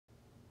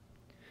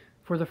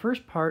For the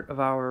first part of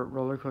our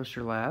roller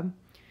coaster lab,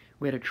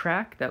 we had a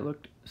track that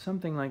looked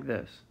something like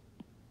this.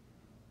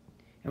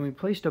 And we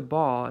placed a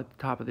ball at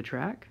the top of the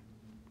track,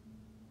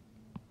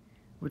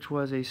 which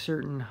was a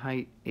certain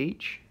height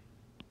h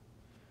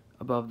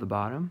above the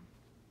bottom.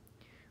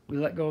 We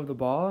let go of the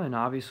ball, and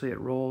obviously it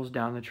rolls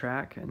down the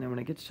track, and then when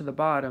it gets to the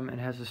bottom, it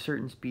has a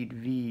certain speed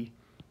v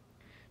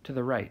to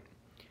the right.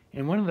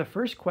 And one of the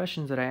first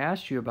questions that I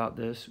asked you about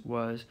this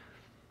was,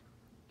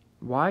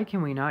 why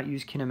can we not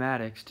use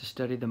kinematics to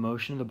study the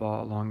motion of the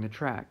ball along the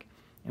track?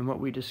 And what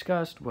we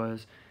discussed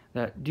was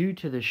that due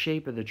to the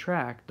shape of the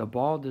track, the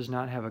ball does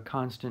not have a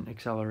constant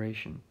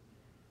acceleration.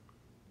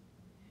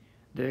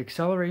 The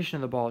acceleration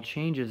of the ball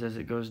changes as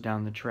it goes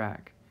down the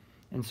track.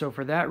 And so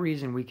for that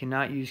reason, we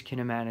cannot use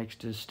kinematics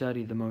to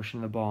study the motion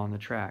of the ball on the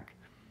track.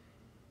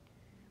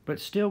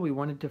 But still, we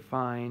wanted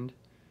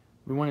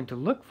to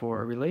look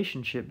for a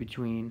relationship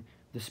between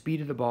the speed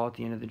of the ball at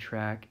the end of the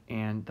track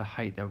and the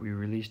height that we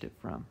released it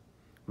from.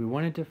 We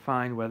wanted to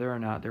find whether or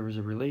not there was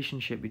a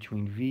relationship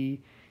between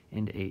v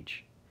and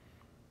h.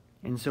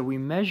 And so we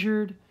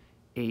measured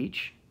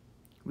h.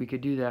 We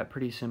could do that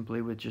pretty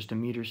simply with just a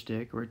meter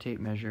stick or a tape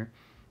measure.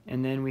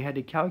 And then we had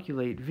to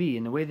calculate v.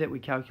 And the way that we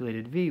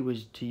calculated v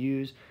was to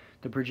use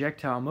the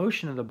projectile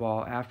motion of the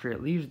ball after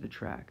it leaves the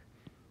track.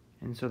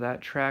 And so that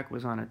track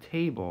was on a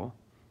table.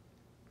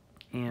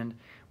 And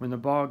when the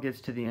ball gets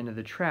to the end of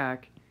the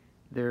track,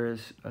 there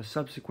is a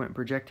subsequent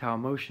projectile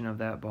motion of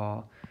that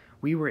ball.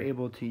 We were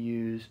able to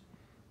use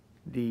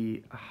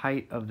the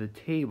height of the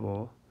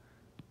table,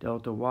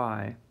 delta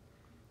y,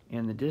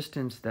 and the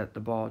distance that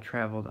the ball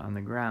traveled on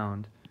the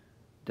ground,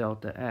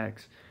 delta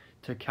x,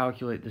 to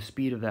calculate the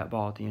speed of that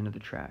ball at the end of the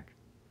track.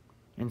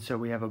 And so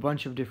we have a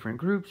bunch of different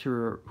groups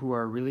who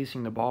are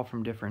releasing the ball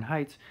from different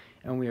heights,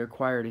 and we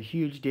acquired a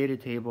huge data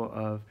table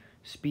of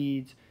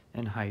speeds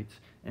and heights.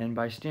 And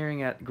by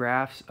staring at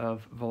graphs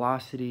of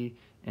velocity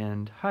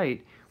and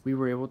height, we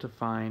were able to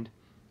find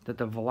that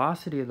the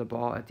velocity of the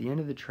ball at the end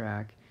of the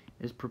track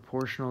is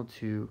proportional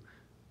to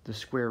the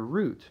square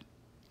root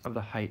of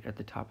the height at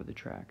the top of the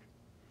track.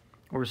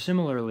 Or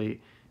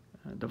similarly,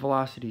 the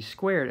velocity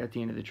squared at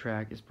the end of the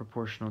track is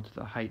proportional to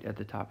the height at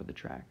the top of the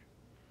track.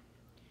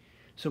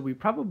 So we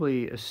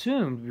probably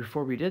assumed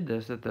before we did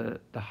this that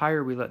the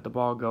higher we let the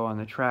ball go on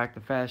the track, the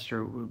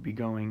faster it would be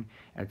going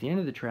at the end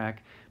of the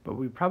track, but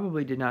we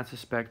probably did not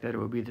suspect that it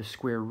would be the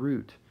square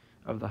root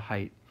of the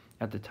height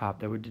at the top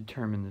that would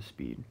determine the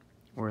speed,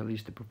 or at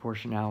least the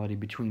proportionality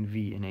between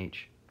v and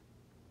h.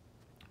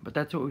 But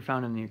that's what we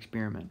found in the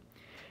experiment.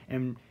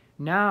 And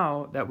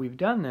now that we've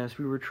done this,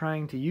 we were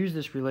trying to use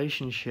this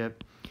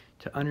relationship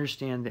to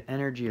understand the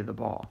energy of the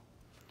ball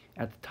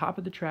at the top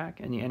of the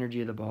track and the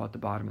energy of the ball at the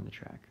bottom of the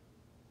track.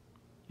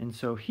 And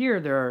so here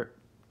there are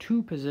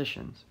two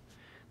positions.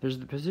 There's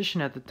the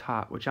position at the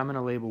top, which I'm going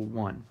to label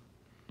 1.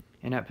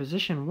 And at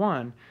position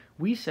 1,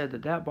 we said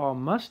that that ball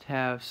must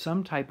have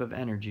some type of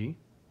energy,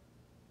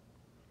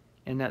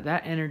 and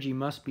that energy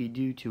must be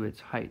due to its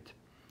height.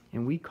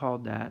 And we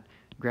called that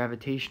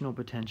gravitational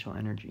potential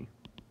energy.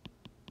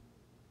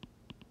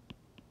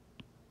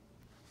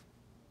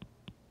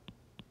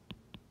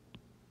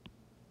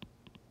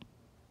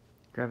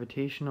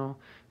 Gravitational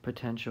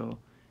potential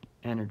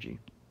energy.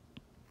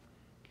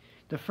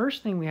 The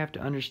first thing we have to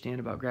understand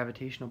about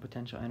gravitational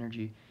potential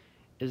energy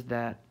is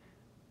that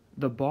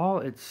the ball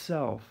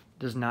itself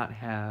does not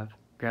have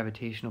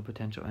gravitational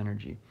potential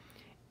energy.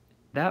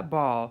 That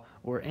ball,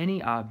 or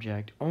any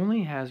object,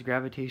 only has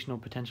gravitational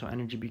potential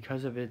energy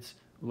because of its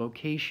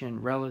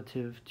location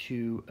relative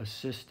to a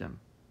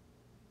system.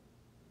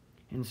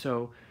 And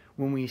so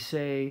when we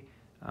say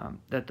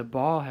that the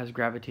ball has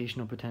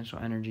gravitational potential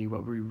energy,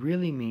 what we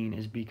really mean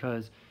is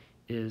because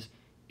its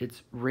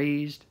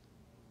raised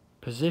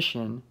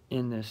position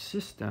in this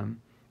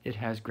system, it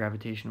has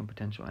gravitational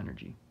potential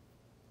energy.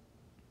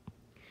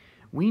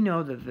 We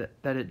know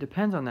that it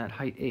depends on that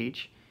height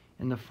h,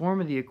 in the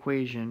form of the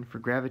equation for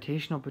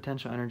gravitational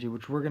potential energy,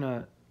 which we're going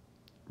to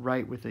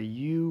write with a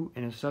u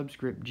and a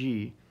subscript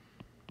g,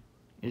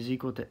 is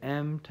equal to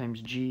m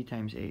times g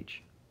times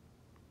h.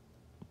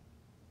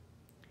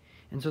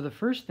 And so the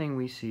first thing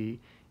we see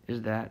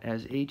is that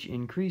as h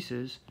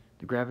increases,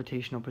 the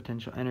gravitational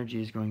potential energy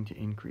is going to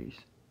increase.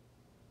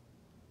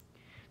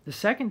 The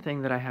second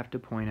thing that I have to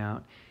point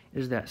out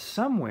is that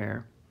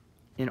somewhere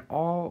in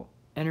all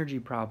energy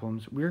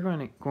problems, we're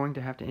going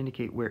to have to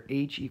indicate where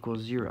h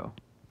equals 0.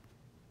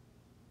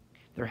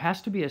 There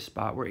has to be a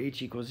spot where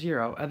h equals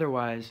 0,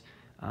 otherwise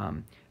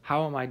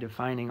how am I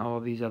defining all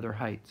of these other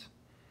heights?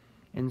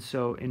 And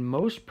so in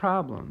most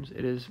problems,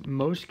 it is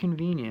most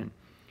convenient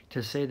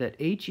to say that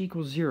h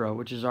equals 0,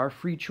 which is our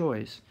free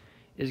choice,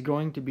 is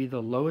going to be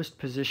the lowest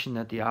position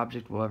that the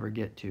object will ever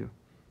get to.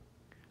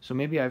 So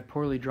maybe I've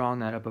poorly drawn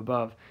that up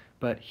above,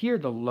 but here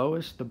the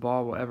lowest the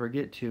ball will ever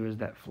get to is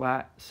that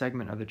flat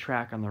segment of the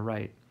track on the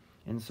right.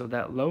 And so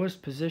that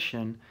lowest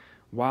position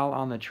while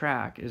on the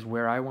track is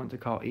where I want to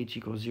call h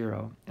equals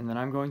 0. And then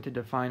I'm going to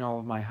define all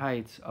of my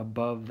heights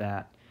above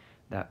that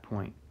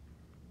point.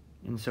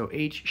 And so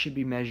h should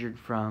be measured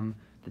from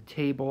the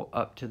table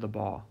up to the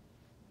ball.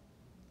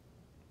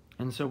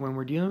 And so when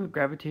we're dealing with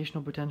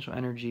gravitational potential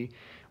energy,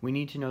 we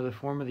need to know the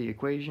form of the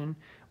equation,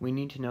 we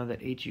need to know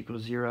that h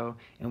equals 0,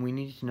 and we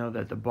need to know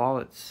that the ball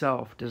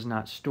itself does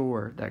not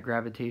store that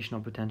gravitational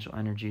potential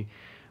energy,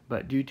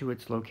 but due to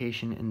its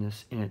location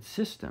in its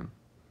system,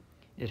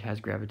 it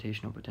has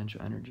gravitational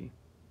potential energy.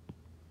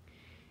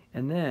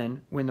 And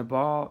then when the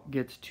ball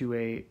gets to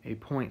a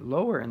point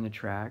lower in the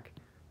track,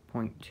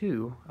 point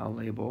 2, I'll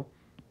label,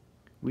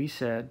 we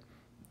said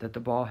that the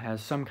ball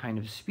has some kind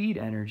of speed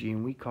energy,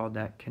 and we called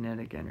that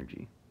kinetic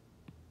energy.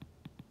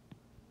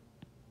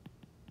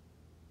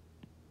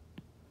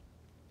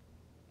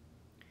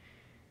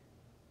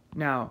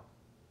 Now,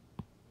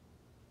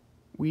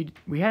 we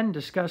hadn't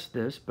discussed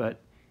this,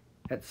 but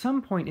at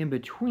some point in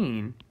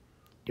between,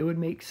 it would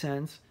make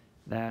sense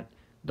that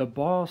the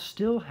ball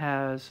still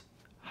has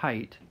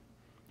height,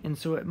 and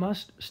so it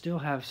must still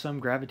have some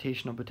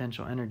gravitational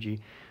potential energy,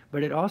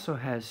 but it also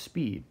has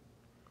speed.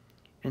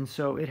 And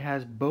so it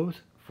has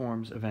both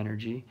forms of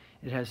energy.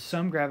 It has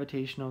some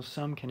gravitational,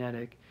 some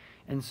kinetic,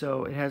 and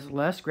so it has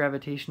less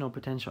gravitational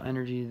potential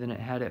energy than it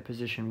had at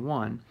position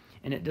 1,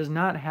 and it does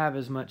not have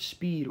as much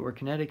speed or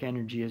kinetic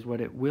energy as what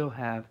it will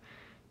have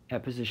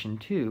at position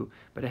 2,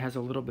 but it has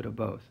a little bit of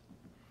both.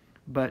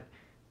 But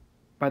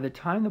by the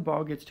time the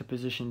ball gets to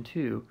position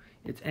 2,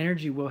 its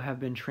energy will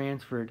have been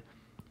transferred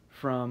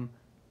from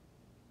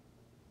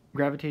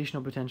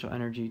gravitational potential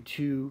energy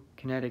to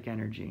kinetic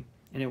energy,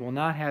 and it will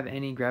not have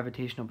any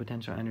gravitational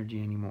potential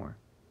energy anymore.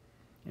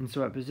 And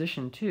so at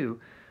position 2,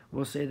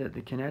 we'll say that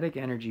the kinetic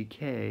energy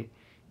K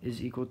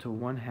is equal to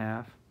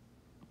 1/2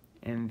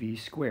 mv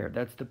squared.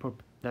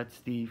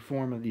 That's the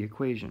form of the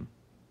equation.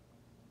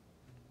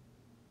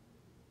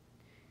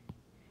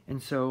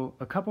 And so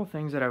a couple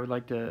things that I would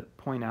like to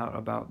point out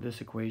about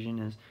this equation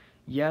is,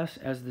 yes,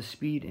 as the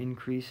speed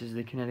increases,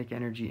 the kinetic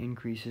energy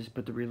increases,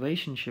 but the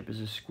relationship is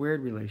a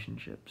squared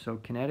relationship. So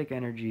kinetic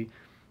energy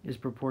is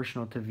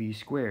proportional to v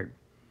squared.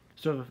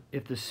 So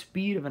if the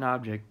speed of an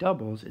object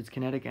doubles, its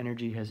kinetic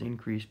energy has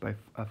increased by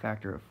a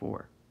factor of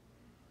 4.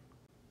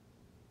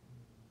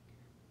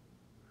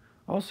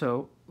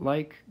 Also,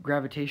 like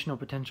gravitational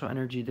potential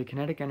energy, the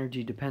kinetic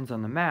energy depends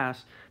on the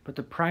mass, but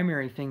the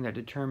primary thing that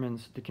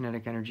determines the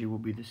kinetic energy will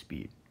be the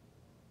speed.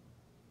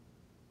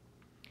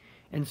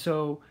 And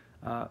so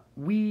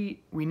we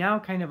now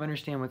kind of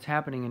understand what's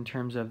happening in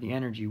terms of the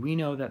energy. We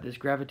know that this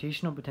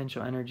gravitational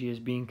potential energy is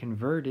being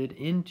converted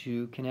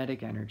into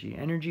kinetic energy.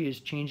 Energy is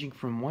changing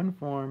from one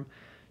form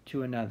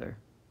to another.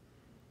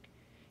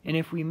 And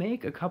if we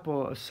make a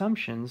couple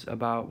assumptions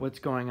about what's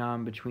going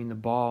on between the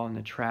ball and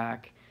the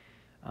track,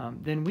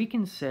 then we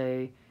can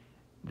say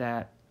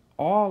that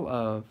all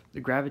of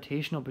the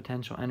gravitational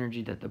potential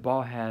energy that the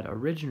ball had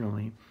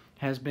originally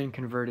has been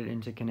converted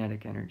into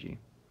kinetic energy.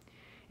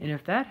 And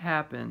if that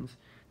happens,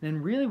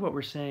 then really what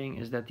we're saying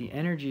is that the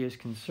energy is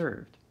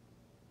conserved.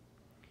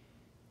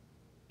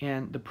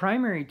 And the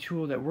primary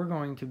tool that we're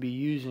going to be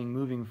using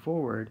moving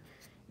forward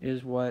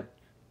is what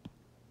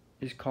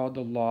is called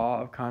the law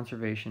of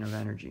conservation of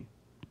energy.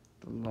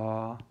 The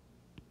law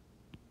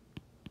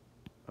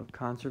of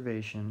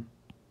conservation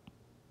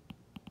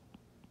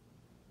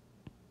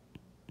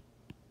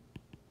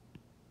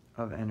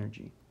of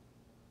energy.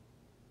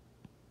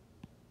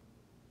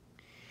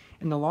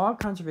 And the law of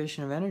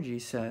conservation of energy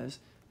says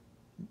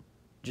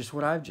just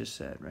what I've just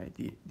said, right?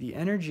 The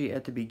energy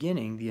at the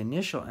beginning, the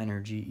initial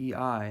energy,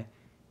 EI,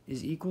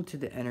 is equal to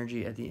the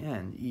energy at the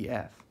end,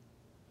 EF.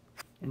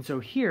 And so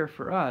here,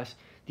 for us,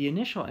 the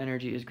initial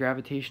energy is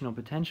gravitational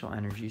potential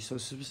energy. So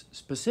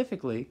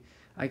specifically,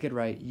 I could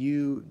write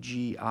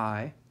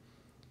UGI,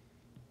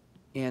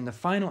 and the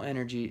final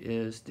energy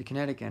is the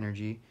kinetic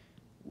energy,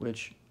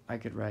 which I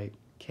could write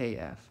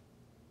KF.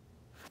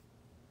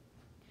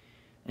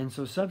 And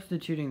so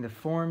substituting the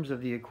forms of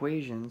the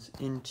equations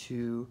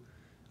into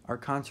our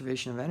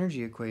conservation of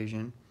energy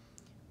equation,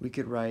 we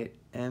could write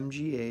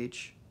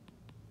mgh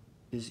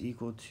is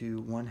equal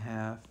to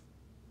 1/2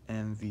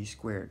 mv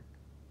squared.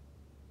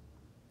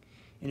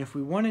 And if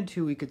we wanted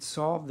to, we could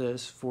solve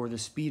this for the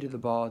speed of the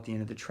ball at the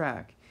end of the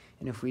track.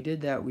 And if we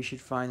did that, we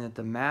should find that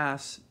the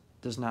mass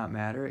does not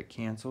matter, it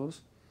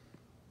cancels,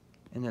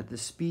 and that the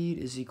speed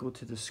is equal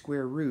to the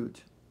square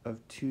root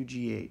of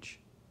 2gh.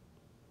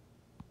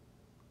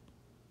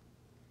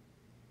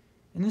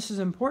 And this is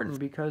important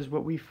because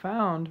what we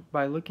found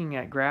by looking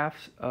at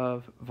graphs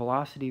of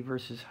velocity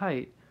versus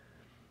height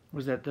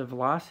was that the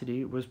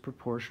velocity was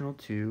proportional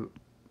to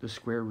the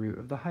square root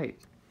of the height.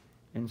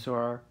 And so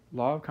our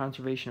law of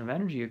conservation of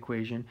energy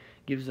equation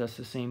gives us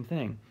the same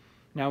thing.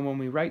 Now when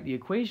we write the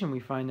equation, we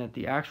find that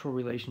the actual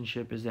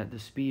relationship is that the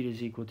speed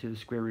is equal to the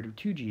square root of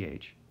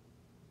 2gh.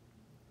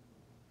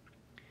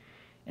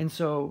 And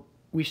so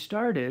we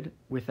started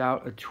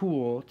without a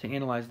tool to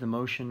analyze the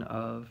motion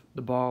of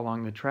the ball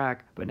along the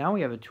track, but now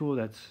we have a tool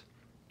that's,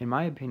 in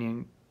my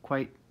opinion,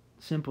 quite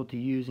simple to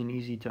use and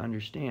easy to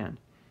understand.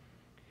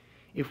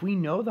 If we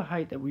know the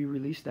height that we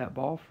released that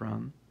ball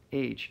from,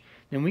 h,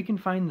 then we can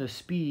find the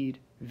speed,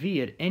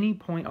 v, at any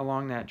point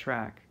along that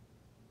track.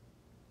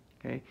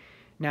 Okay?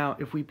 Now,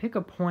 if we pick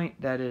a point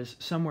that is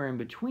somewhere in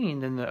between,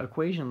 then the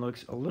equation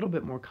looks a little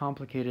bit more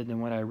complicated than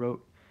what I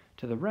wrote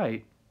to the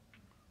right.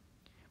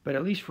 But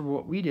at least for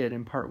what we did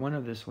in part 1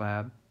 of this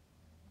lab,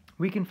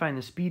 we can find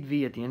the speed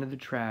v at the end of the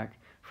track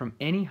from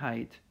any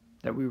height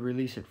that we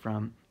release it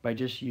from by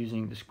just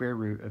using the square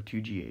root of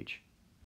 2gh.